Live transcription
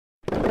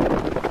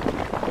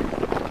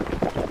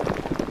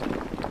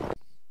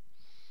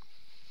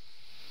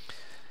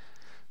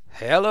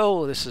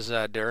Hello, this is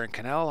Darren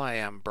Cannell. I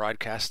am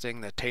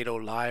broadcasting the TADO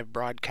live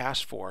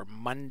broadcast for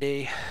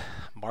Monday,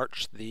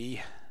 March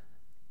the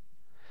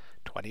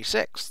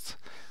 26th.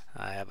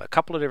 I have a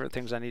couple of different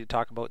things I need to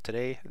talk about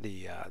today.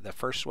 The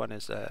first one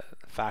is the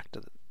fact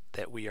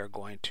that we are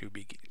going to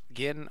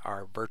begin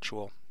our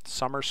virtual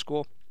summer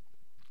school.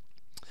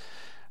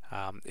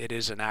 It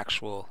is an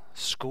actual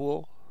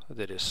school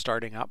that is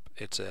starting up.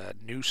 It's a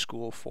new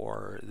school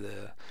for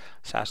the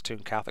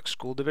Saskatoon Catholic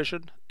School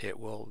Division. It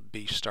will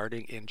be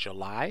starting in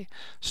July.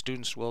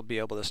 Students will be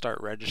able to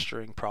start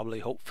registering probably,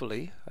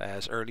 hopefully,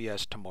 as early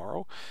as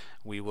tomorrow.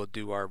 We will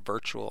do our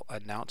virtual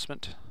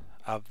announcement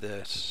of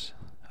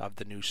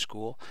the new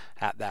school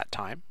at that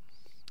time,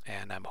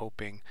 and I'm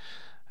hoping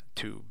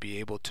to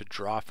be able to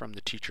draw from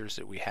the teachers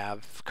that we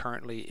have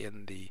currently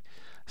in the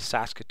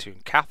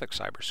Saskatoon Catholic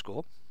Cyber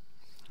School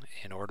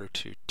in order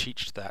to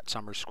teach that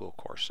summer school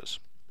courses.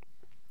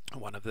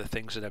 One of the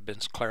things that have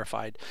been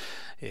clarified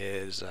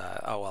is,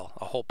 a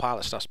whole pile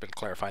of stuff's been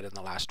clarified in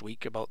the last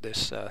week about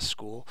this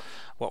school.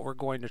 What we're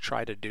going to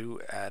try to do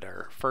at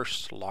our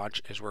first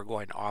launch is we're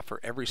going to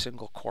offer every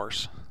single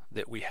course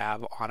that we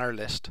have on our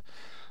list,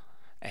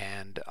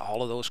 and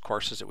all of those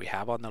courses that we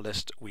have on the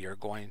list we are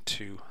going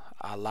to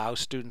allow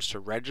students to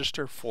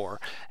register for,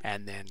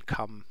 and then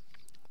come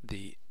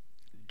the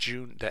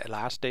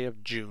last day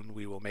of June,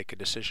 we will make a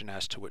decision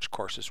as to which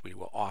courses we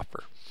will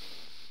offer.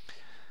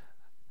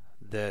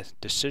 The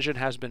decision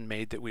has been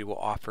made that we will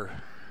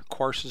offer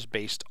courses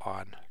based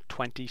on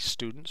 20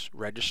 students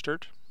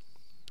registered.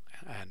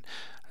 And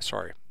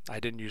sorry,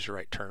 I didn't use the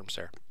right terms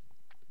there.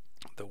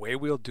 The way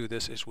we'll do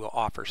this is we'll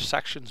offer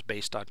sections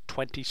based on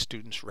 20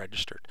 students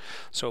registered.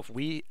 So if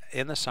we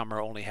in the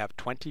summer only have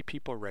 20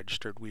 people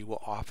registered, we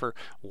will offer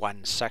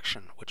one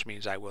section, which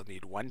means I will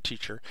need one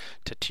teacher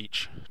to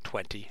teach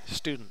 20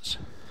 students.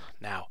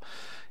 Now,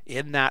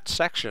 in that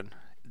section,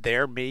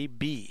 there may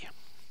be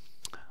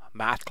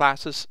math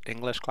classes,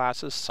 English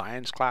classes,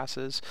 science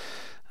classes,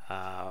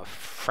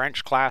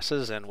 French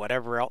classes, and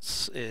whatever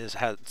else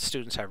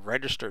students have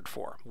registered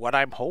for. What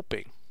I'm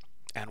hoping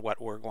and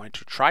what we're going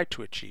to try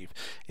to achieve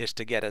is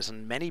to get as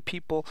many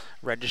people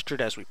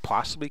registered as we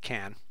possibly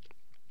can,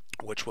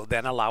 which will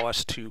then allow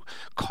us to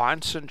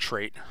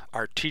concentrate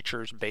our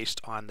teachers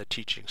based on the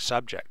teaching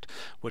subject,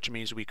 which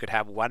means we could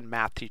have one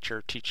math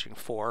teacher teaching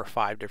 4 or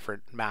 5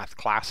 different math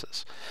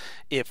classes.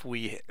 If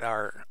we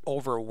are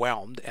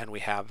overwhelmed and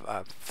we have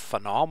a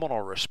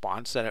phenomenal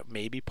response, then it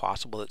may be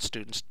possible that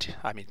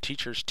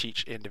teachers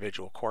teach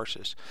individual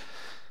courses.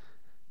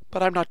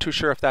 But I'm not too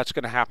sure if that's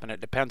going to happen.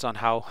 It depends on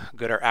how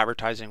good our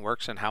advertising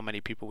works and how many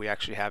people we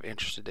actually have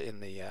interested in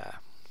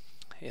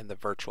the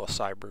virtual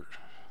summer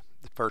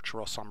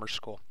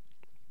school.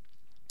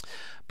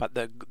 But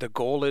the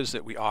goal is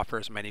that we offer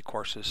as many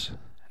courses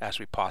as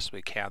we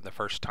possibly can the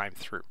first time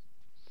through.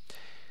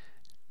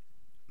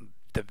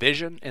 The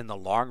vision in the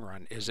long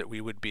run is that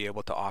we would be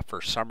able to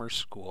offer summer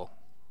school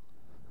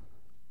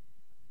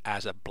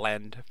as a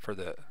blend for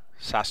the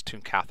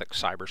Saskatoon Catholic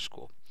Cyber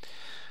School.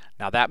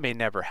 Now that may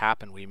never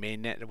happen. We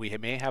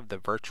may have the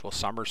virtual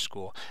summer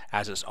school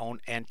as its own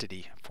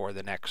entity for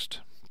the next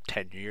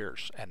 10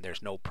 years, and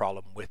there's no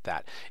problem with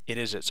that. It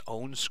is its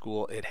own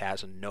school. It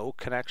has no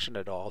connection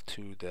at all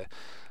to the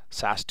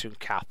Saskatoon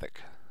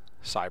Catholic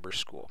Cyber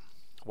School.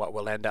 What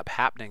will end up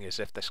happening is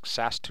if the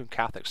Saskatoon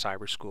Catholic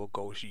Cyber School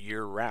goes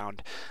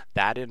year-round,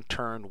 that in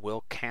turn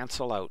will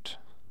cancel out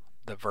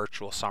the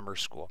virtual summer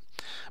school.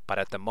 But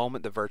at the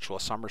moment, the virtual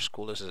summer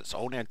school is its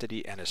own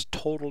entity and is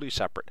totally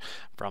separate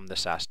from the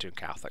Saskatoon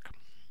Catholic.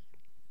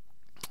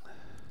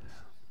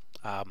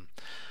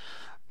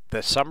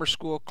 The summer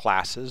school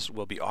classes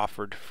will be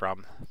offered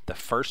from the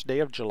first day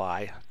of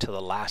July to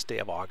the last day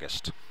of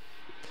August.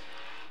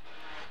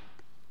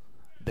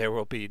 There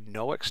will be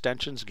no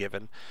extensions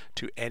given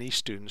to any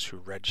students who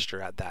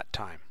register at that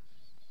time.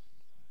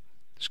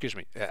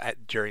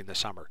 During the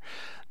summer.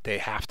 They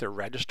have to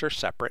register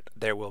separate.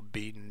 There will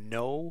be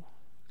no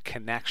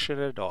connection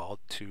at all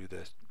to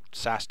the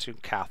Saskatoon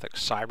Catholic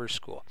Cyber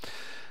School.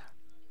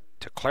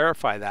 To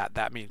clarify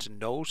that means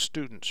no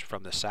students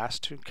from the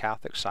Saskatoon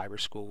Catholic Cyber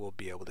School will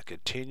be able to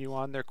continue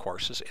on their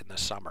courses in the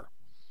summer.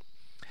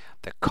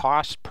 The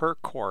cost per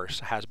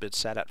course has been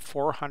set at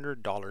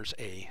 $400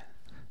 a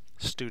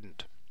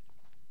student.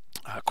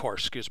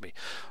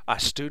 A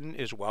student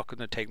is welcome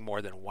to take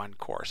more than one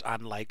course.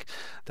 Unlike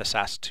the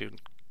Saskatoon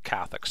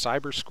Catholic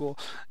Cyber School,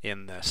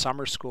 in the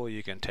summer school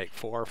you can take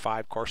 4 or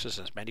 5 courses,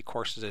 as many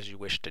courses as you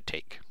wish to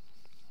take,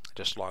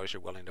 just as long as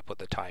you're willing to put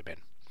the time in.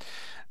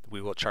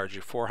 We will charge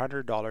you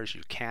 $400.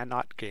 You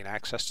cannot gain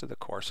access to the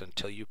course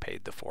until you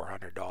paid the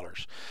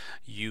 $400.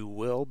 You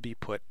will be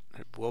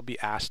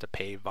asked to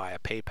pay via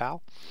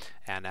PayPal,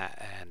 and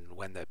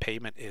when the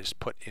payment is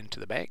put into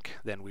the bank,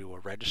 then we will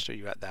register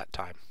you at that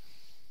time.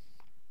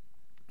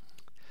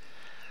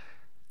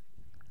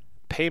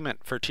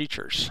 Payment for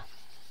teachers.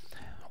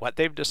 What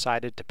they've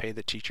decided to pay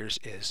the teachers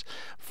is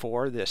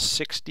for the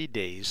 60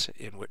 days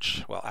in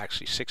which, well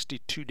actually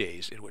 62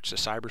 days in which the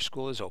cyber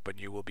school is open,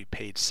 you will be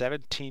paid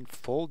 17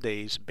 full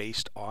days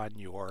based on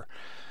your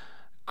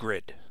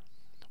grid.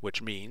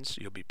 which means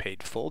you'll be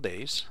paid full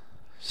days,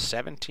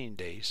 17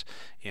 days,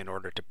 in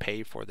order to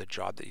pay for the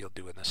job that you'll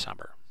do in the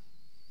summer.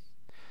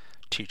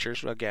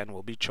 Teachers, again,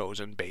 will be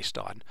chosen based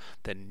on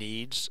the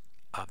needs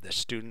of the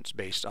students,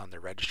 based on the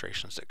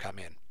registrations that come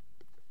in.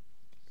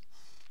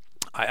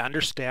 I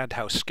understand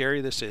how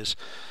scary this is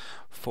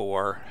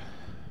for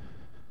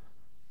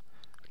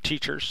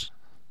teachers,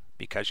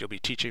 because you'll be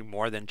teaching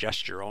more than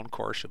just your own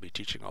course. You'll be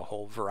teaching a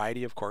whole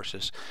variety of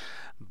courses,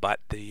 but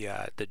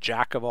the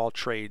jack of all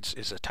trades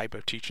is a type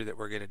of teacher that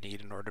we're going to need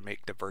in order to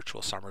make the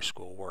virtual summer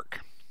school work.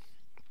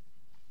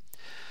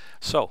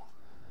 So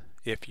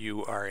if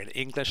you are an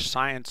English,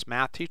 science,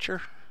 math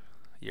teacher,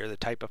 you're the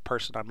type of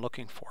person I'm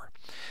looking for.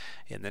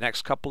 In the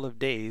next couple of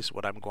days,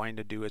 what I'm going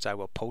to do is I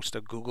will post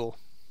a Google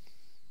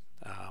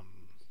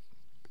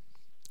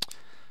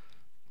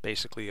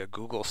basically a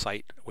Google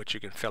site which you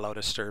can fill out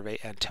a survey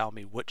and tell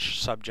me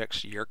which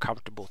subjects you're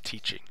comfortable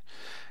teaching,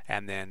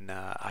 and then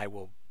I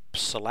will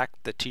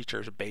select the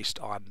teachers based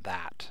on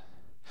that.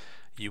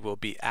 You will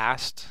be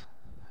asked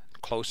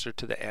closer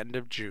to the end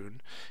of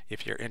June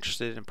if you're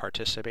interested in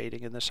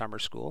participating in the summer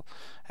school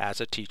as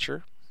a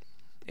teacher.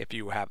 If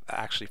you have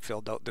actually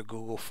filled out the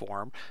Google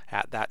form,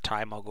 at that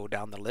time I'll go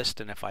down the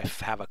list, and if I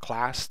have a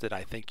class that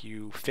I think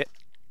you fit,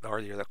 or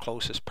you're the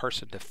closest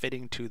person to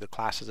fitting to the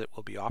classes that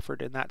will be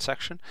offered in that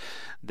section,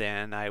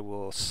 then I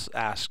will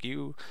ask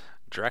you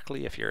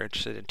directly if you're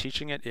interested in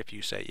teaching it. If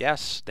you say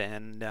yes,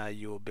 then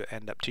you will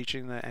end up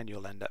teaching that, and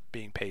you'll end up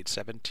being paid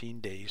 17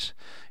 days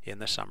in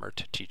the summer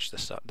to teach the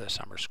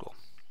summer school.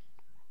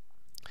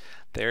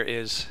 There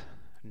is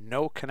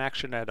no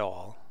connection at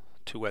all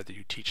to whether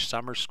you teach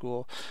summer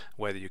school,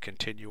 whether you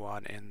continue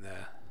on in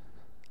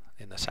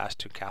the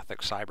Saskatoon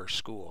Catholic Cyber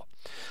School.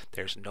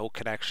 There's no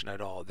connection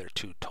at all. They're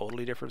two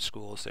totally different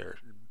schools. They're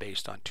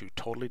based on two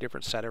totally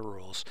different set of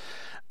rules.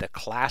 The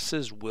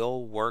classes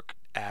will work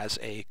as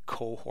a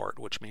cohort,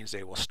 which means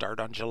they will start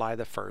on July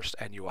the 1st,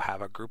 and you will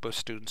have a group of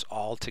students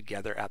all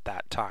together at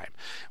that time.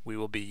 We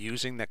will be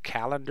using the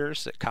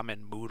calendars that come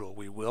in Moodle.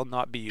 We will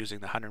not be using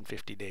the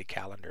 150-day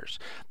calendars.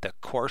 The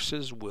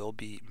courses will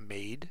be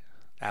made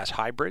as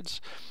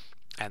hybrids,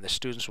 and the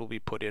students will be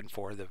put in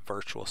for the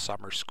virtual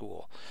summer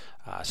school.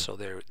 So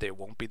they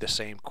won't be the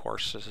same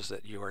courses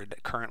that you are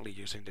currently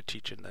using to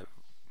teach in the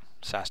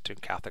Saskatoon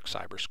Catholic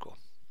Cyber School.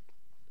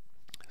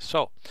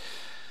 So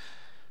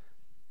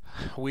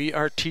we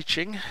are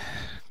teaching,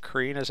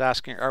 Corrine is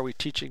asking, are we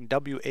teaching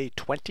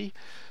WA20?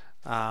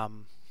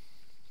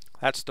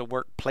 That's the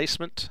work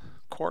placement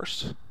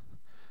course,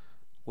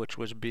 which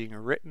was being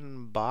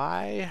written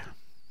by,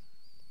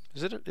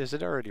 is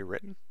it already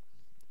written?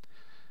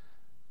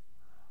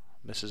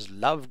 Mrs.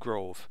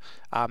 Lovegrove.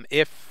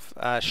 If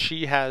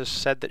she has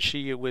said that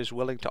she was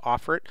willing to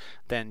offer it,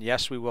 then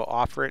yes, we will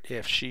offer it.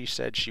 If she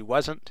said she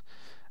wasn't,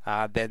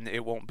 then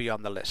it won't be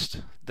on the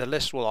list. The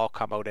list will all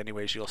come out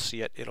anyways. You'll see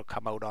it. It'll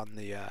come out on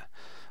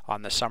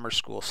the summer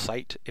school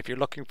site. If you're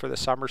looking for the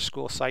summer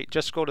school site,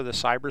 just go to the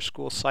cyber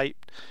school site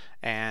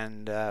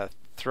and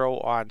throw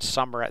on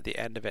summer at the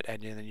end of it,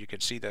 and then you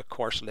can see the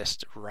course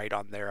list right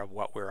on there of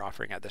what we're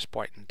offering at this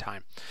point in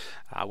time.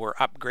 We're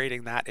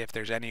upgrading that. If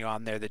there's any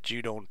on there that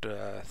you don't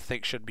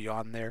think should be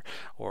on there,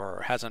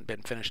 or hasn't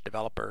been finished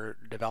developed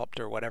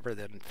or whatever,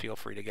 then feel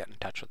free to get in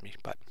touch with me.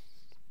 But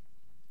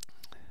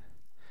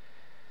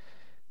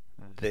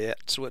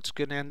that's what's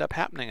going to end up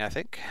happening, I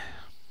think.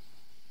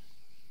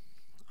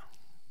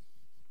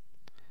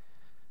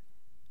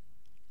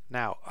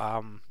 Now,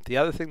 the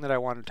other thing that I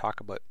want to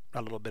talk about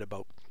a little bit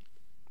about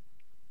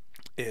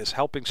is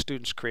helping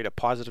students create a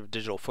positive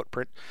digital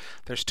footprint.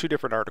 There's two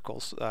different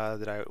articles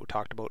that I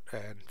talked about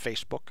on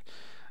Facebook.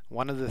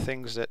 One of the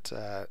things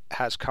that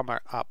has come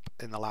up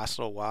in the last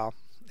little while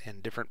in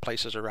different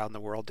places around the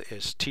world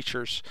is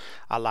teachers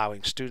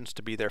allowing students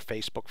to be their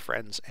Facebook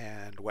friends,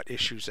 and what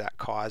issues that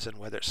cause and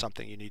whether it's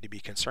something you need to be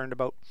concerned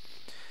about.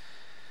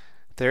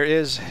 There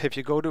is, if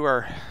you go to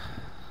our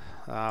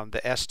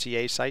the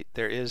STA site,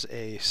 there is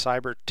a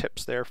cyber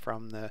tips there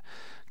from the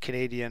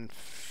Canadian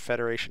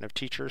Federation of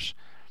Teachers,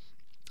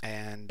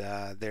 and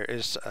there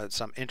is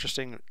some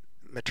interesting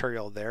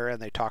material there,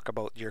 and they talk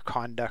about your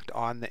conduct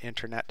on the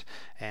internet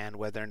and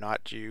whether or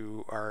not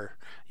you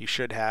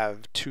should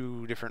have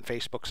two different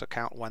Facebook's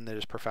account, one that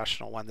is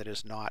professional, one that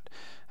is not,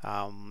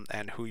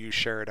 and who you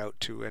share it out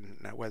to, and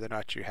whether or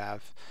not you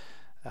have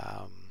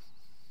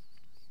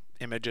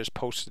images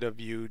posted of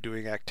you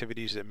doing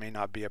activities that may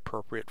not be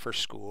appropriate for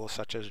school,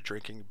 such as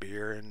drinking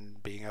beer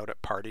and being out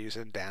at parties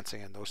and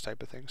dancing and those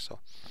type of things. So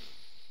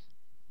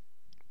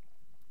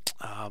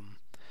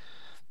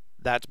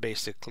that's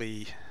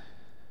basically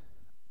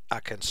a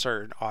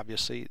concern.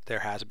 Obviously, there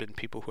has been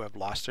people who have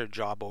lost their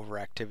job over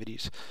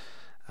activities.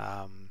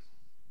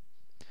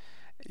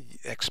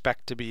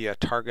 Expect to be a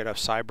target of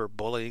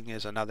cyberbullying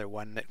is another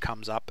one that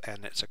comes up,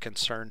 and it's a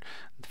concern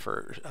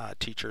for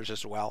teachers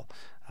as well.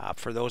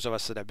 For those of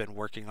us that have been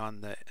working on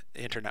the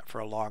internet for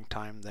a long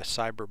time, the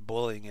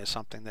cyberbullying is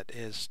something that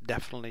is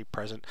definitely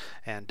present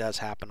and does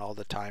happen all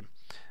the time.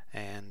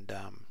 And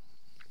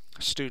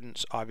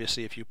students,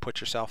 obviously, if you put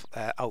yourself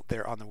out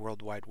there on the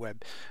World Wide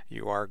Web,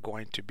 you are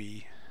going to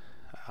be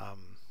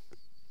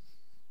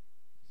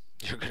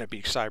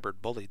cyber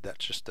bullied.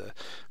 That's just the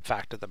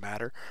fact of the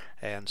matter,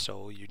 and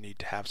so you need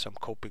to have some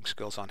coping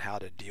skills on how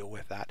to deal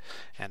with that,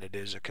 and it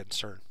is a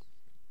concern.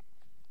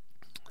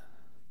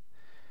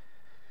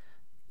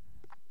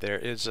 There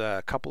is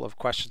a couple of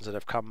questions that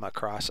have come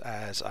across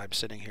as I'm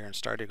sitting here and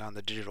starting on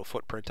the digital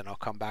footprint, and I'll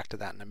come back to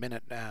that in a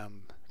minute.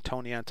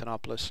 Tony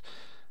Antonopoulos,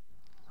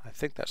 I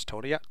think that's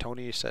Tony. Yeah,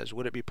 Tony says,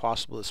 would it be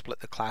possible to split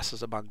the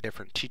classes among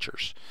different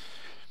teachers?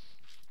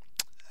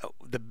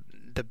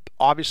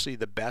 Obviously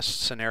the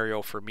best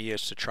scenario for me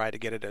is to try to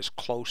get it as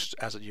close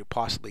as you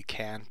possibly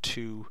can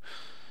to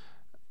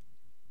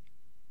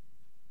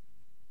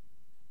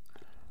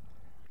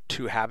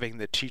having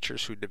the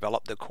teachers who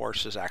develop the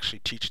courses actually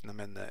teaching them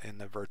in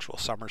the virtual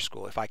summer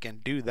school. If I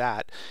can do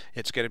that,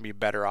 it's going to be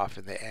better off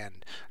in the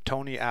end.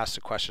 Tony asked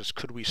the questions,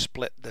 could we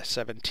split the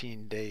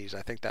 17 days?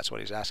 I think that's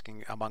what he's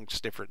asking,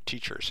 amongst different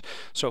teachers.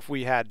 So if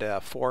we had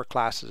 4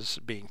 classes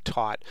being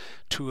taught,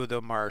 2 of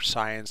them are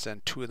science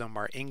and 2 of them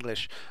are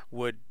English,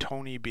 would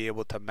Tony be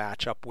able to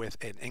match up with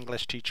an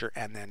English teacher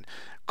and then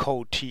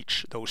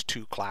co-teach those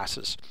 2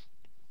 classes?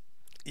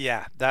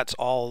 Yeah, that's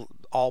all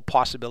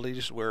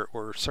possibilities.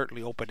 We're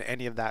certainly open to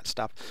any of that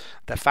stuff.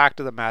 The fact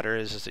of the matter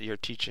is that you're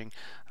teaching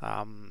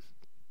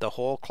the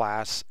whole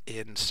class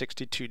in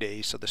 62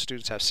 days, so the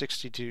students have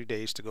 62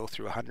 days to go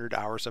through 100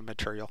 hours of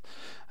material.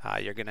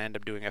 You're going to end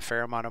up doing a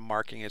fair amount of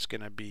marking. It's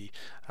going to be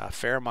a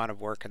fair amount of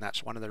work, and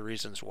that's one of the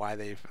reasons why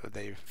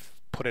they've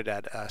put it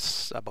at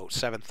about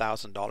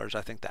 $7,000.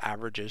 I think the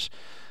average is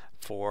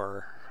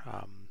for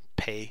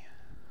pay.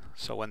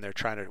 So when they're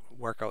trying to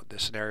work out the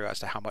scenario as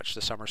to how much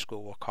the summer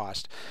school will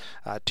cost,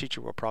 a teacher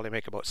will probably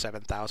make about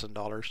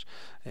 $7,000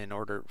 in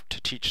order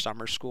to teach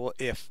summer school.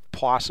 If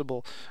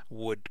possible,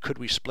 could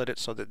we split it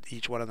so that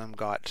each one of them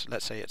got,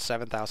 let's say it's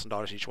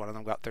 $7,000, each one of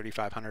them got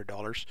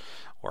 $3,500,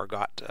 or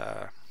got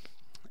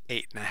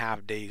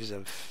 8.5 days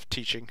of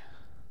teaching,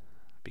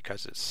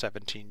 because it's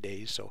 17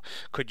 days. So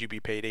could you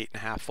be paid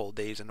 8.5 full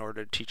days in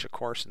order to teach a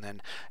course and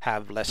then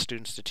have less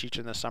students to teach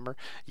in the summer?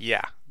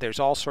 Yeah, there's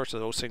all sorts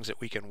of those things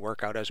that we can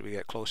work out as we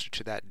get closer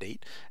to that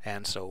date.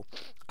 And so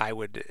I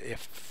would,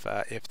 if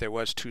there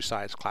was 2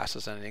 science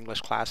classes and an English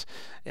class,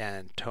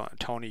 and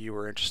Tony, you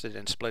were interested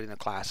in splitting the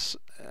class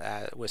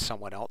with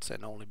someone else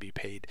and only be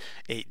paid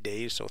 8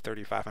 days, so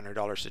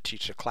 $3,500 to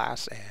teach a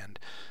class, and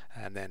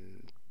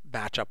then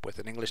match up with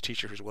an English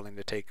teacher who's willing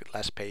to take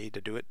less pay to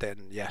do it,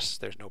 then yes,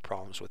 there's no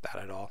problems with that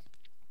at all.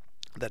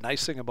 The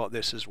nice thing about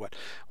this is what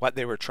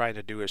they were trying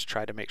to do is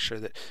try to make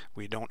sure that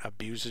we don't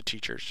abuse the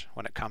teachers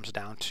when it comes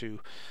down to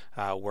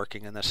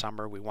working in the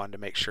summer. We wanted to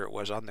make sure it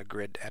was on the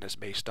grid and is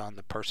based on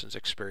the person's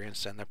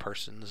experience and the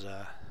person's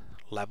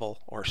level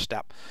or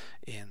step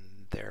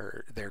in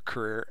their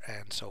career,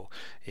 and so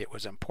it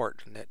was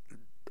important that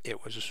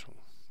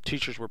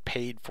teachers were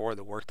paid for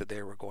the work that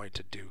they were going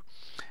to do,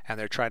 and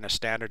they're trying to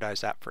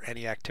standardize that for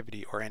any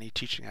activity or any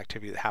teaching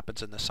activity that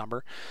happens in the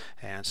summer.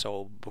 And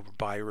so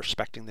by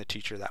respecting the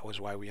teacher, that was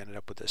why we ended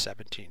up with the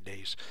 17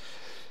 days.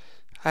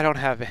 I don't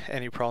have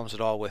any problems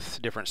at all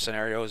with different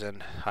scenarios,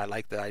 and I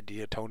like the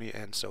idea, Tony,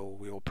 and so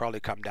we will probably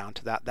come down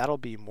to that. That'll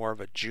be more of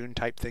a June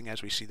type thing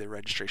as we see the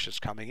registrations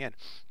coming in.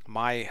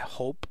 My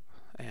hope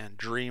and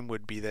dream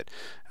would be that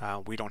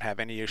we don't have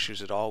any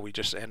issues at all. We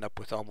just end up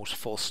with almost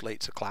full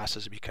slates of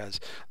classes, because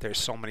there's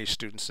so many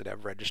students that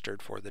have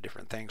registered for the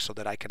different things, so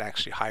that I can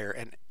actually hire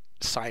a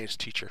science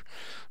teacher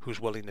who's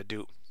willing to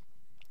do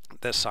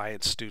the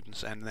science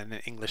students, and then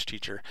an English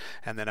teacher,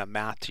 and then a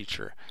math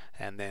teacher,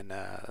 and then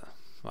a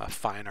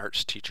fine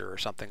arts teacher or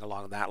something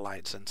along that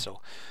lines. And so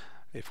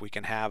if we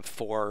can have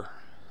 4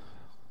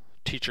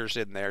 teachers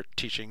in there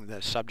teaching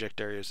the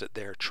subject areas that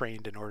they're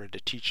trained in order to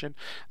teach in,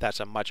 that's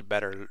a much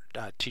better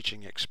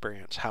teaching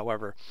experience.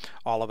 However,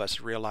 all of us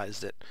realize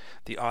that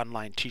the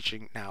online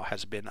teaching now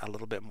has been a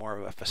little bit more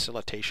of a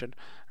facilitation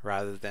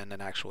rather than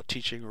an actual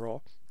teaching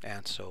role,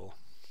 and so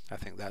I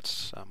think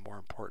that's more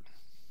important.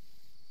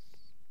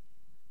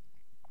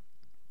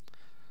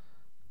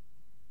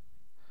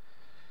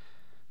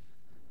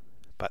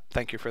 But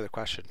thank you for the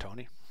question,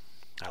 Tony.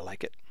 I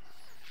like it.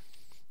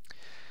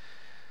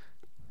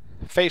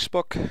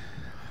 Facebook,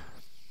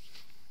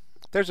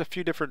 there's a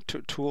few different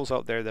tools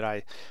out there that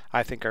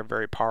I think are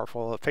very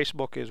powerful.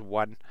 Facebook is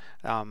one.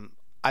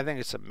 I think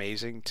it's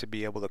amazing to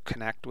be able to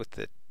connect with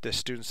the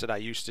students that I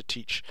used to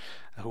teach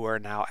who are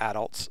now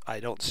adults. I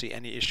don't see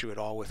any issue at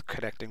all with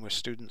connecting with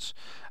students.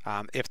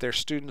 If there's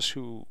students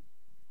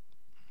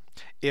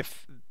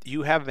if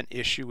you have an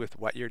issue with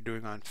what you're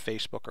doing on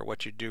Facebook or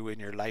what you do in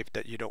your life,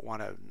 that you don't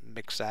want to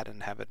mix that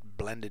and have it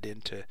blended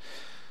into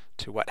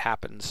what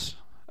happens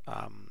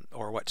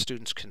or what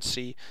students can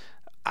see,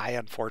 I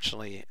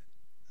unfortunately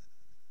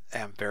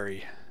am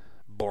very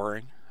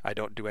boring. I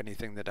don't do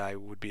anything that I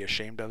would be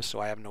ashamed of, so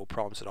I have no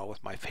problems at all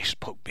with my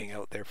Facebook being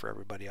out there for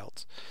everybody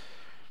else.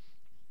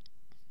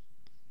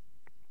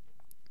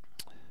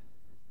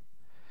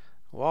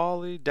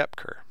 Wally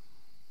Depker.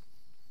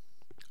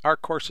 Our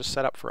course is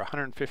set up for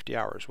 150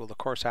 hours. Will the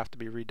course have to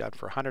be redone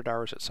for 100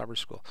 hours at summer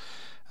school?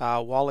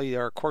 Wally,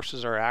 our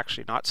courses are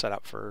actually not set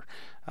up for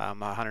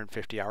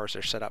 150 hours.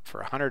 They're set up for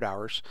 100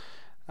 hours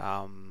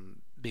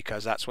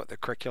because that's what the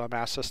curriculum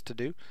asks us to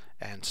do.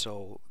 And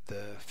so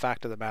the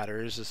fact of the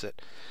matter is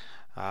that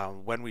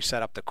when we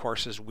set up the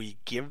courses, we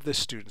give the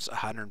students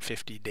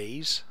 150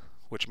 days,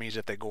 which means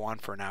if they go on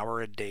for an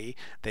hour a day,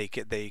 they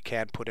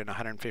can put in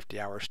 150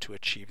 hours to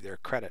achieve their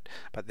credit.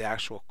 But the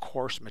actual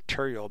course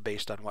material,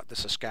 based on what the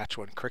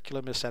Saskatchewan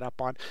curriculum is set up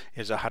on,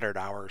 is 100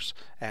 hours.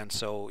 And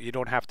so you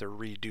don't have to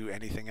redo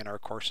anything in our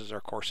courses.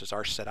 Our courses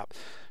are set up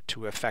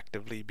to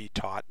effectively be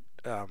taught.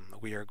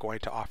 We are going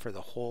to offer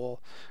the whole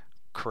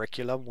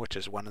curriculum, which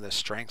is one of the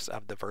strengths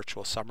of the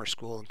virtual summer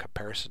school in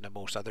comparison to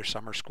most other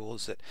summer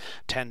schools that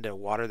tend to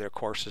water their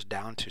courses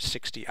down to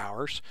 60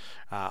 hours.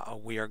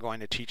 We are going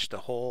to teach the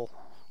whole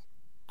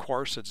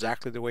course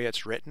exactly the way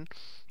it's written,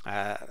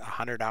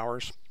 100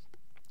 hours.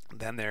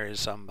 Then there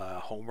is some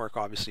homework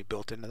obviously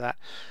built into that,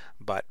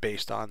 but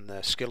based on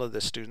the skill of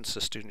the students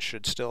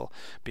should still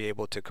be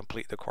able to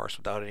complete the course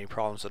without any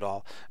problems at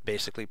all.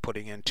 Basically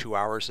putting in 2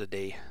 hours a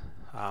day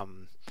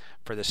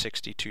for the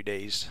 62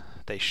 days,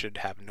 they should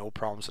have no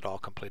problems at all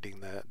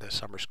completing the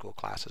summer school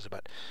classes.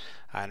 But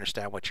I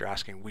understand what you're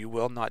asking. We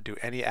will not do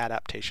any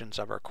adaptations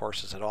of our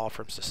courses at all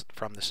from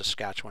the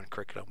Saskatchewan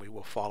curriculum. We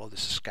will follow the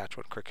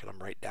Saskatchewan curriculum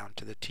right down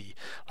to the T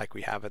like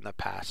we have in the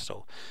past,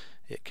 so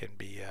it can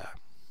be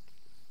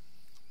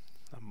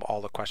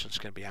all the questions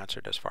can be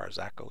answered as far as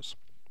that goes.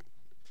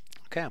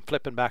 Okay, I'm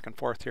flipping back and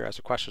forth here as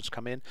the questions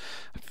come in.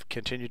 I've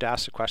continued to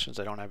ask the questions.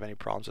 I don't have any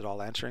problems at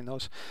all answering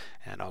those.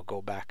 And I'll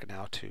go back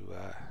now to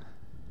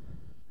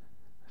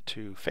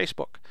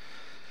Facebook.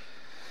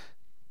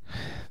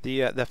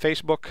 The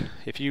Facebook,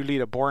 if you lead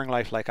a boring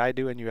life like I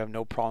do and you have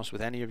no problems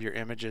with any of your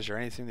images or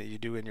anything that you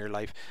do in your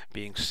life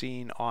being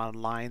seen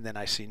online, then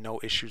I see no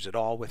issues at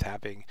all with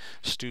having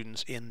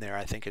students in there.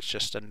 I think it's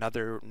just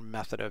another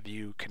method of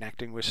you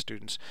connecting with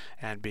students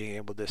and being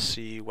able to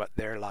see what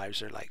their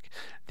lives are like.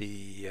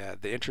 The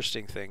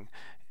interesting thing,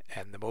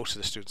 and the most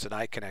of the students that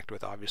I connect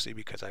with, obviously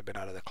because I've been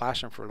out of the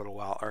classroom for a little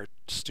while, are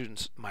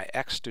students, my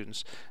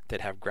ex-students that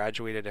have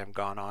graduated and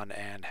gone on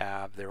and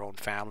have their own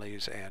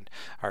families and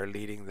are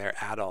leading their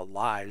adult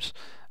lives.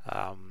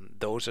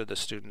 Those are the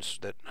students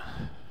that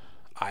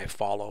I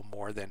follow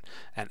more than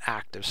an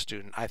active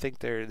student. I think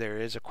there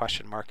is a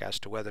question mark as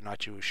to whether or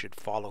not you should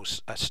follow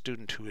a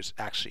student who is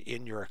actually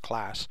in your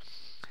class.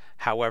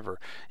 However,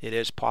 it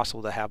is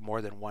possible to have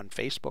more than one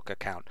Facebook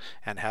account,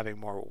 and having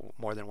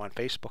more than one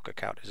Facebook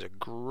account is a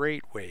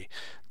great way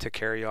to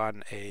carry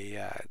on a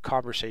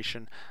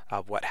conversation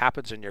of what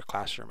happens in your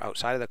classroom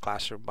outside of the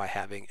classroom by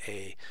having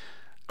a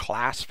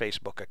class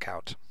Facebook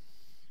account.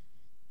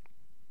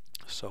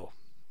 So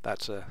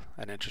that's an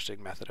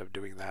interesting method of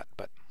doing that,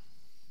 but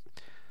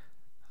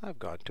I've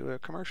gone to a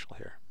commercial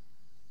here.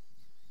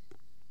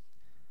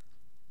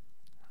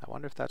 I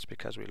wonder if that's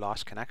because we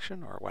lost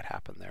connection or what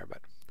happened there,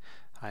 but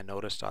I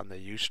noticed on the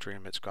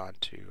Ustream it's gone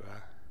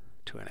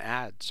to an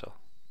ad, so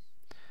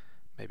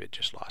maybe it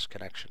just lost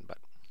connection. But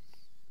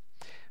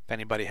if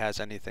anybody has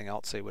anything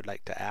else they would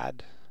like to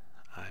add,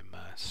 I'm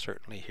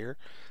certainly here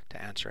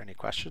to answer any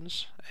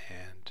questions.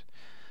 And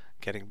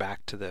getting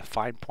back to the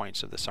fine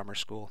points of the summer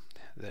school,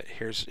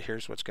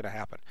 here's what's going to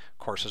happen.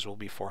 Courses will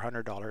be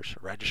 $400.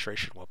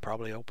 Registration will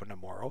probably open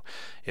tomorrow.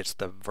 It's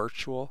the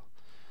virtual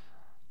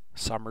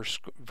summer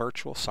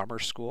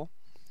school.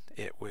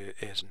 It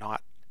is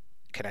not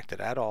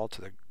connected at all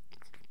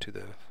to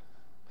the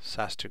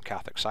Saskatoon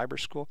Catholic Cyber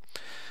School.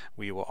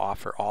 We will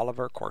offer all of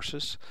our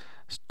courses.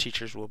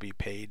 Teachers will be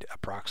paid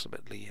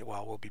approximately,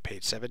 well, will be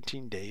paid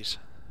 17 days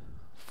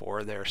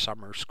for their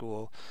summer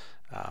school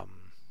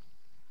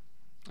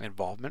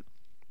involvement.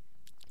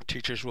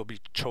 Teachers will be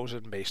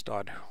chosen based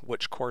on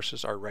which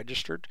courses are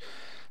registered.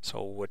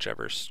 So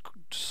whichever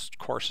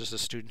courses the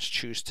students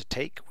choose to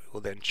take, we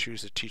will then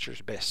choose the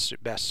teachers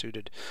best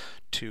suited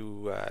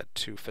to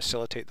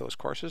facilitate those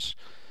courses.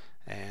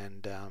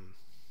 And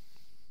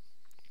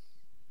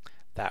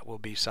that will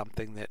be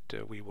something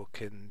that we will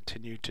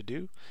continue to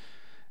do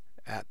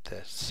at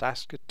the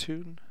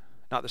Saskatoon,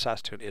 not the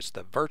Saskatoon, it's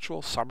the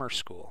virtual summer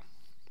school.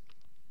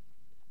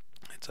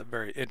 It's a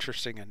very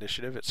interesting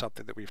initiative. It's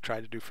something that we've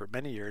tried to do for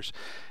many years,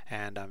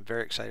 and I'm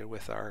very excited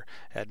with our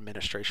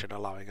administration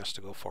allowing us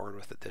to go forward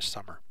with it this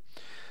summer.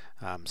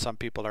 Some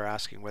people are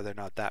asking whether or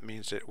not that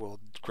means it will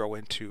grow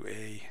into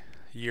a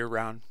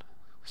year-round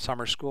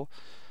summer school,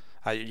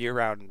 a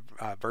year-round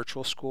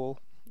virtual school.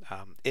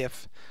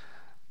 If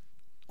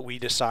we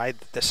decide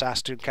that the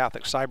Saskatoon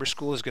Catholic Cyber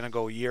School is going to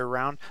go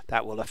year-round,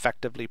 that will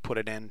effectively put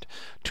an end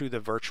to the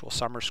virtual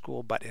summer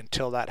school. But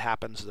until that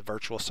happens, the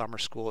virtual summer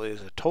school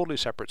is a totally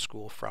separate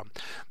school from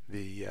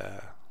the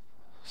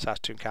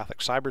Saskatoon Catholic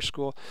Cyber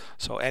School.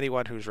 So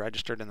anyone who's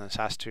registered in the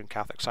Saskatoon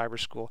Catholic Cyber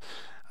School,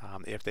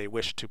 if they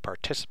wish to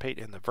participate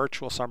in the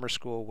virtual summer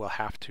school, will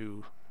have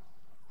to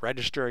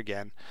register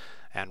again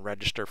and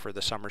register for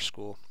the summer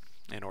school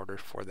in order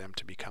for them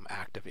to become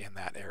active in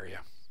that area.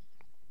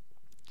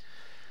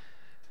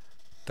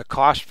 The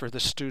cost for the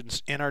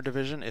students in our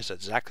division is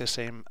exactly the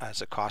same as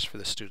the cost for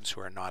the students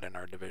who are not in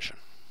our division.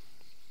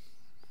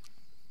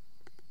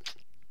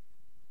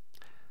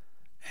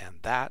 And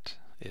that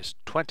is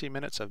 20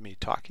 minutes of me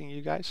talking to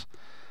you guys.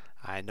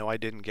 I know I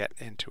didn't get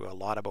into a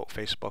lot about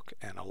Facebook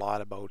and a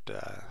lot about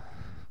a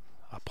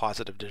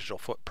positive digital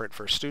footprint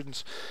for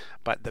students,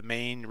 but the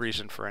main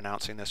reason for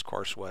announcing this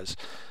course was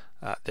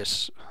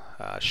this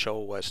show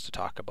was to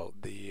talk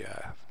about the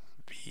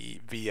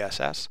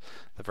VSS,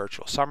 the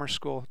Virtual Summer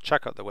School.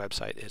 Check out the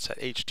website. It's at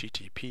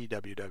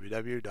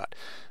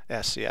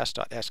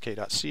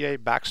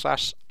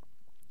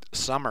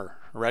http://scs.sk.ca/summer.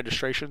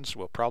 Registrations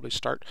will probably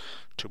start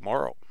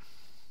tomorrow.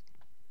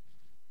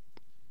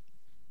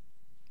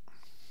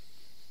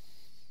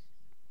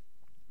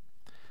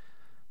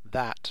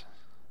 That,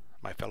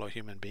 my fellow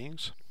human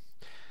beings,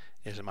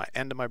 is my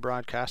end of my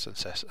broadcast,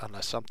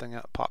 unless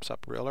something pops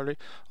up real early.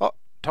 Oh,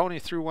 Tony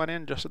threw one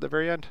in just at the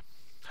very end.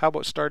 How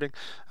about starting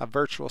a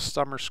virtual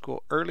summer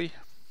school early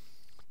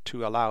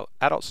to allow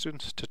adult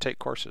students to take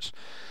courses?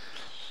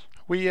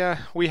 We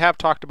have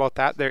talked about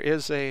that. There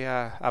is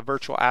a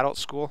virtual adult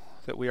school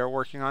that we are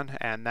working on,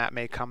 and that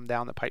may come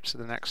down the pipes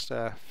in the next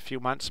few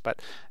months.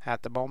 But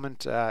at the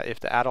moment, if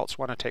the adults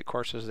want to take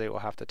courses, they will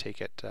have to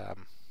take it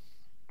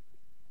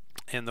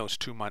in those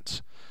 2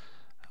 months.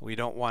 We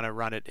don't want to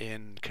run it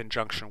in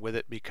conjunction with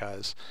it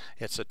because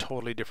it's a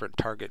totally different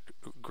target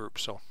group.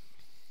 So,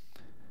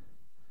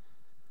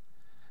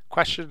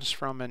 questions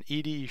from an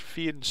ED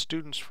feed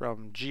students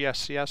from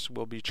GSCS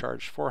will be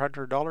charged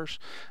 $400.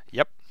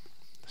 Yep.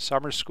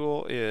 Summer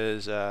school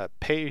is a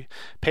pay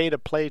to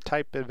play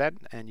type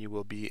event, and you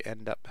will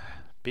end up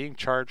being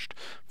charged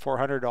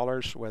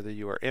 $400 whether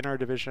you are in our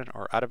division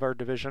or out of our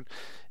division.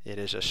 It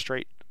is a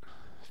straight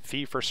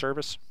fee for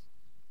service.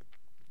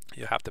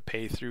 You have to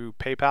pay through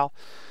PayPal.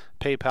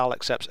 PayPal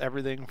accepts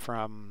everything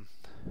from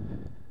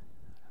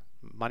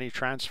money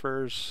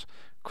transfers,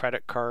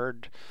 credit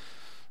card,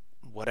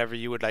 whatever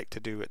you would like to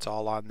do. It's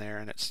all on there,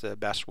 and it's the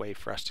best way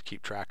for us to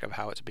keep track of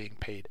how it's being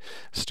paid.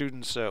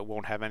 Students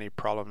won't have any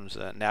problems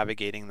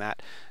navigating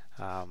that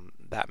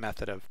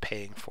method of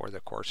paying for the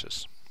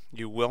courses.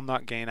 You will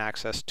not gain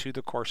access to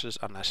the courses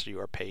unless you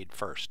are paid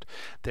first.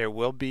 There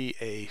will be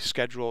a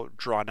schedule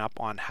drawn up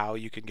on how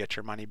you can get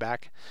your money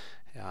back.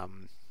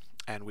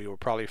 And we will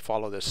probably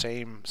follow the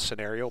same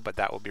scenario, but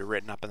that will be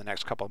written up in the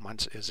next couple of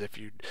months. Is if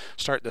you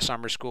start the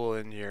summer school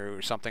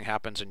and something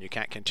happens and you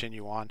can't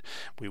continue on,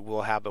 we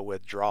will have a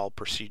withdrawal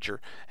procedure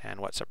and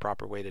what's the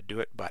proper way to do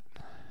it, but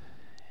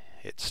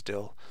it's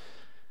still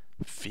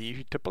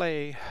fee to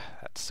play.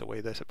 That's the way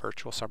this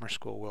virtual summer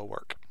school will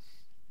work.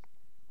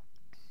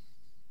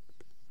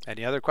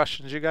 Any other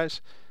questions, you guys?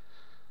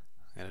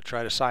 I'm going to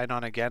try to sign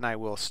on again.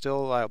 I'll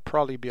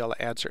probably be able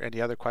to answer any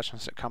other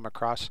questions that come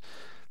across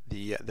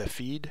the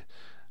feed,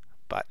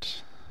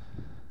 but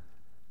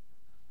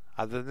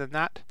other than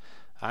that,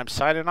 I'm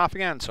signing off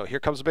again. So here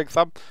comes a big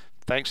thumb.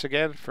 Thanks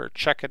again for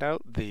checking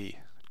out the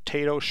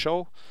TADO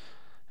show,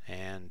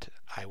 and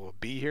I will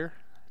be here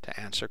to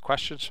answer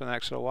questions for the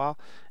next little while,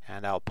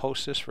 and I'll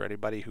post this for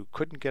anybody who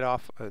couldn't get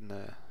off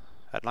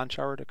at lunch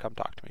hour to come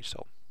talk to me.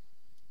 So